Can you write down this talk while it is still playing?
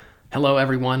Hello,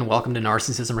 everyone. Welcome to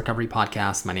Narcissism Recovery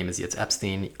Podcast. My name is Yitz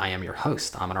Epstein. I am your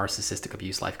host. I'm a narcissistic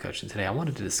abuse life coach, and today I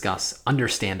wanted to discuss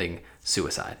understanding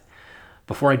suicide.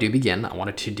 Before I do begin, I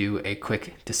wanted to do a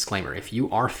quick disclaimer. If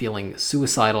you are feeling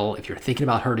suicidal, if you're thinking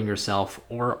about hurting yourself,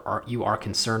 or you are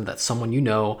concerned that someone you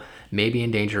know may be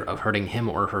in danger of hurting him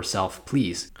or herself,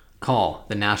 please call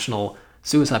the National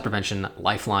Suicide Prevention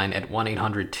Lifeline at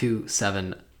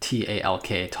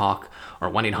 1-800-27-TALK or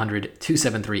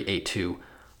 1-800-273-8255.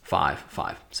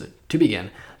 So to begin,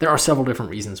 there are several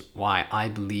different reasons why I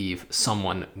believe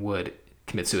someone would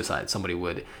commit suicide. Somebody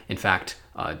would, in fact,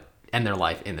 end their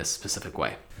life in this specific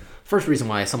way. First reason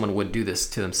why someone would do this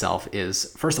to themselves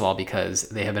is, first of all, because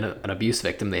they have been an abuse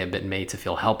victim. They have been made to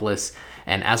feel helpless.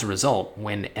 And as a result,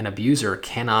 when an abuse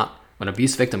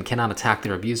victim cannot attack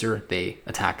their abuser, they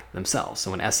attack themselves.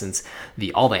 So in essence,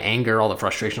 all the anger, all the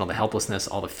frustration, all the helplessness,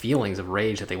 all the feelings of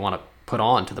rage that they want to put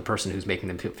on to the person who's making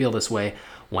them feel this way,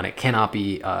 when it cannot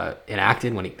be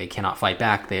enacted, when they cannot fight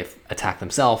back, they attack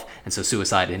themselves. And so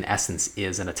suicide, in essence,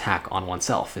 is an attack on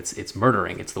oneself. It's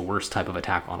murdering. It's the worst type of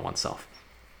attack on oneself.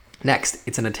 Next,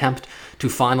 it's an attempt to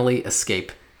finally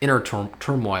escape inner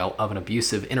turmoil of an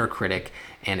abusive inner critic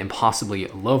and impossibly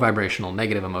low vibrational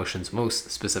negative emotions, most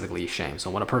specifically shame.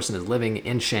 So when a person is living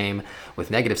in shame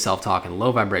with negative self-talk and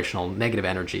low vibrational negative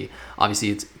energy, obviously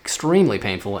it's extremely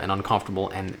painful and uncomfortable,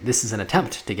 and this is an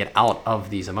attempt to get out of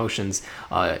these emotions.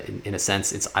 In a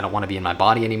sense, I don't want to be in my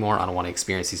body anymore, I don't want to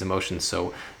experience these emotions,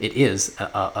 so it is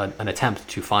an attempt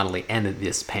to finally end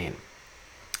this pain.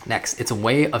 Next, it's a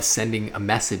way of sending a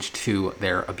message to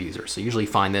their abuser. So you usually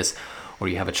find this where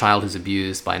you have a child who's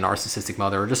abused by a narcissistic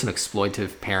mother or just an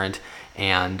exploitative parent,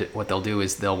 and what they'll do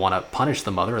is they'll want to punish the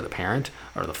mother or the parent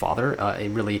or the father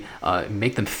and really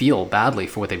make them feel badly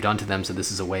for what they've done to them. So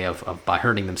this is a way of by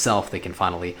hurting themselves, they can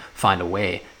finally find a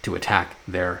way to attack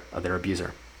their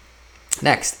abuser.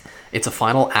 Next, it's a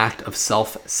final act of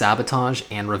self-sabotage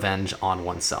and revenge on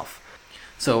oneself.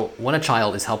 So when a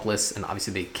child is helpless and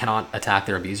obviously they cannot attack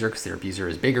their abuser because their abuser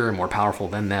is bigger and more powerful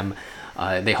than them,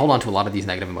 they hold on to a lot of these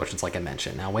negative emotions, like I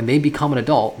mentioned. Now, when they become an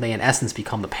adult, they in essence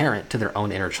become the parent to their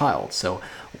own inner child. So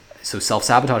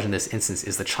self-sabotage in this instance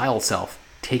is the child self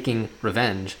taking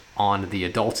revenge on the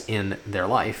adults in their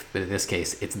life, but in this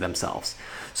case, it's themselves.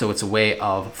 So it's a way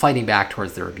of fighting back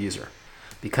towards their abuser.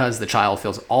 Because the child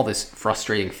feels all this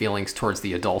frustrating feelings towards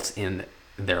the adults in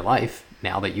their life,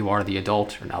 now that you are the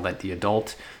adult, or now that the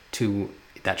adult to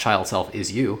that child self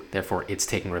is you, therefore it's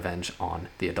taking revenge on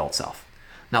the adult self.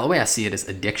 Now, the way I see it is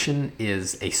addiction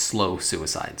is a slow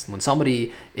suicide. When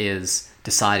somebody is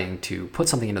deciding to put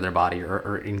something into their body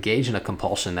or engage in a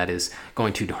compulsion that is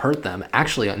going to hurt them,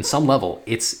 actually, on some level,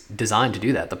 it's designed to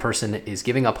do that. The person is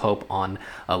giving up hope on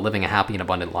living a happy and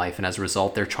abundant life, and as a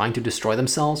result, they're trying to destroy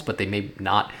themselves, but they may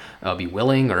not be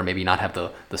willing or maybe not have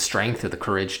the strength or the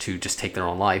courage to just take their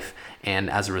own life, and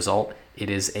as a result, it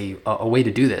is a way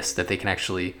to do this that they can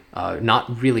actually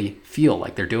not really feel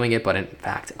like they're doing it, but in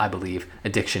fact, I believe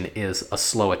addiction is a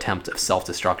slow attempt of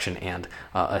self-destruction and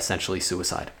essentially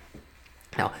suicide.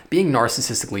 Now, being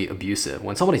narcissistically abusive,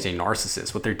 when somebody's a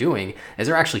narcissist, what they're doing is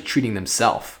they're actually treating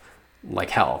themselves like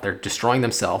hell. They're destroying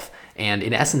themselves, and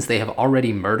in essence, they have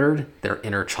already murdered their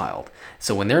inner child.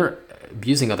 So when they're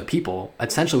abusing other people,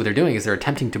 essentially what they're doing is they're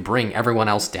attempting to bring everyone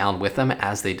else down with them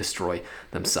as they destroy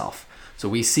themselves. So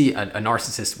we see a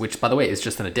narcissist, which, by the way, is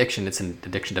just an addiction. It's an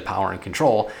addiction to power and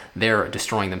control. They're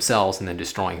destroying themselves and then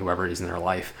destroying whoever is in their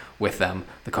life with them,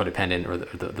 the codependent or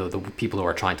the people who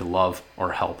are trying to love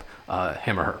or help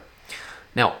him or her.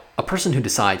 Now, a person who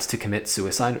decides to commit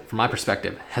suicide, from my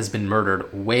perspective, has been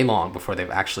murdered way long before they've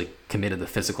actually committed the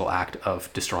physical act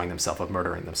of destroying themselves, of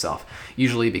murdering themselves.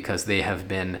 Usually because they have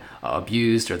been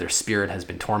abused or their spirit has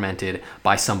been tormented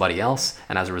by somebody else,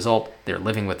 and as a result, they're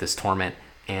living with this torment,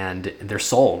 and their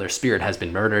soul, their spirit has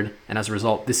been murdered. And as a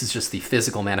result, this is just the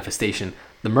physical manifestation.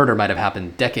 The murder might have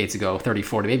happened decades ago, 30,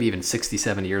 40, maybe even 60,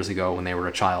 70 years ago when they were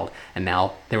a child. And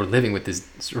now they were living with this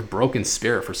sort of broken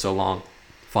spirit for so long.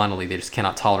 Finally, they just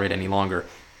cannot tolerate any longer.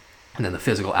 And then the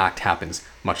physical act happens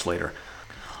much later.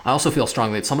 I also feel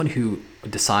strongly that someone who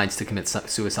decides to commit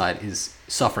suicide is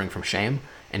suffering from shame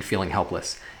and feeling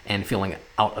helpless and feeling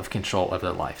out of control of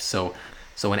their life. So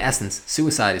in essence,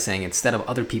 suicide is saying, instead of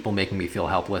other people making me feel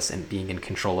helpless and being in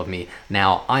control of me,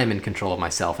 now I am in control of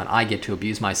myself and I get to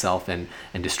abuse myself and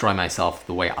destroy myself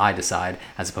the way I decide,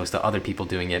 as opposed to other people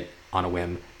doing it on a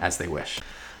whim as they wish.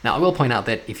 Now, I will point out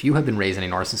that if you have been raised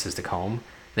in a narcissistic home,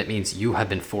 that means you have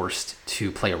been forced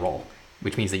to play a role,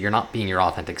 which means that you're not being your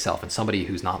authentic self. And somebody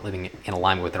who's not living in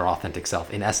alignment with their authentic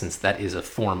self, in essence, that is a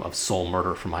form of soul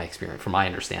murder from my experience, from my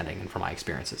understanding and from my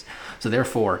experiences. So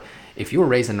therefore, if you were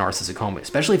raised in a narcissistic home,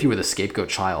 especially if you were the scapegoat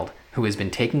child, who has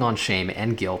been taking on shame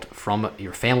and guilt from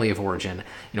your family of origin.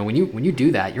 When you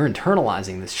do that, you're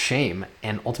internalizing this shame,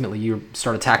 and ultimately you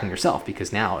start attacking yourself,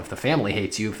 because now if the family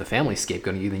hates you, if the family's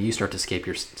scapegoating you, then you start to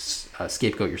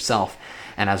scapegoat yourself,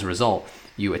 and as a result,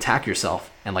 you attack yourself.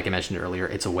 And like I mentioned earlier,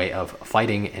 it's a way of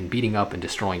fighting and beating up and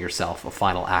destroying yourself, a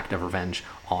final act of revenge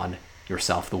on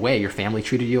yourself. The way your family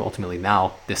treated you, ultimately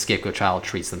now this scapegoat child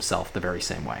treats themselves the very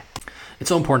same way. It's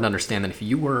so important to understand that if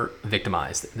you were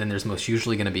victimized, then there's most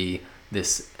usually going to be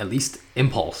this at least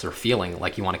impulse or feeling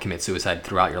like you want to commit suicide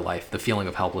throughout your life. The feeling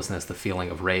of helplessness, the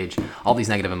feeling of rage, all these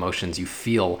negative emotions, you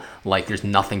feel like there's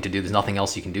nothing to do, there's nothing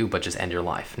else you can do but just end your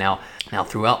life. Now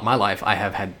throughout my life, I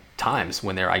have had times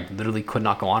when I literally could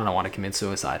not go on and I want to commit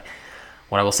suicide.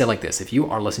 What I will say like this: if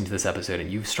you are listening to this episode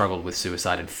and you've struggled with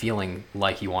suicide and feeling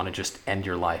like you want to just end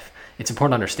your life, it's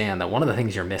important to understand that one of the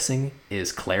things you're missing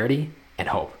is clarity and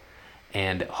hope.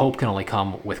 And hope can only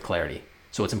come with clarity.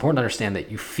 So it's important to understand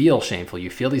that you feel shameful, you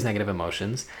feel these negative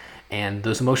emotions, and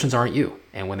those emotions aren't you.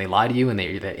 And when they lie to you and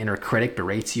that inner critic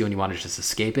berates you and you want to just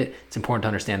escape it, it's important to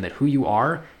understand that who you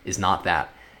are is not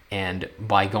that. And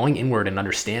by going inward and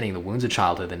understanding the wounds of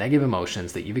childhood, the negative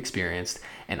emotions that you've experienced,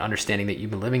 and understanding that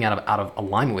you've been living out of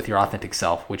alignment with your authentic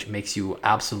self, which makes you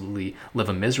absolutely live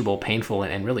a miserable, painful,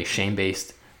 and really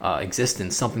shame-based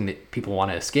existence, something that people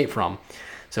want to escape from.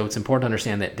 So it's important to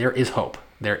understand that there is hope.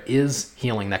 There is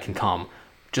healing that can come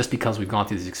just because we've gone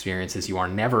through these experiences. You are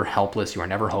never helpless. You are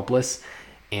never hopeless.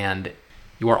 And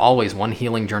you are always one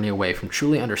healing journey away from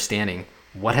truly understanding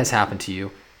what has happened to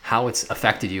you, how it's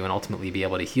affected you, and ultimately be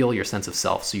able to heal your sense of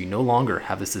self, so you no longer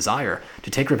have this desire to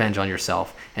take revenge on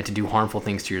yourself and to do harmful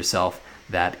things to yourself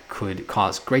that could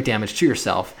cause great damage to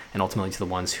yourself and ultimately to the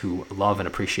ones who love and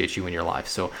appreciate you in your life.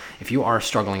 So if you are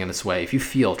struggling in this way, if you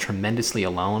feel tremendously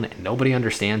alone and nobody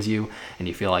understands you, and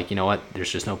you feel like,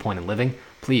 there's just no point in living,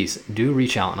 please do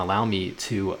reach out and allow me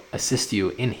to assist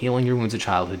you in healing your wounds of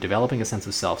childhood, developing a sense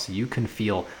of self so you can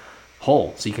feel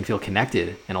whole, so you can feel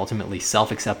connected and ultimately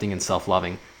self-accepting and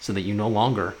self-loving, so that you no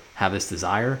longer have this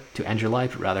desire to end your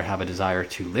life, but rather have a desire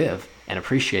to live and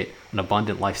appreciate an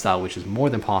abundant lifestyle, which is more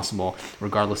than possible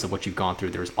regardless of what you've gone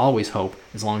through. There's always hope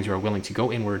as long as you are willing to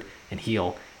go inward and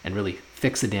heal and really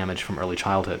fix the damage from early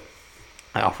childhood.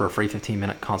 I offer a free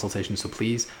 15-minute consultation, so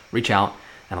please reach out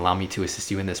and allow me to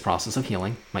assist you in this process of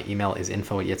healing. My email is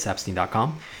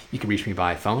info@yitzepstein.com. You can reach me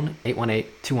by phone,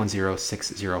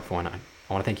 818-210-6049.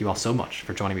 I want to thank you all so much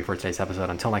for joining me for today's episode.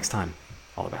 Until next time,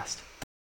 all the best.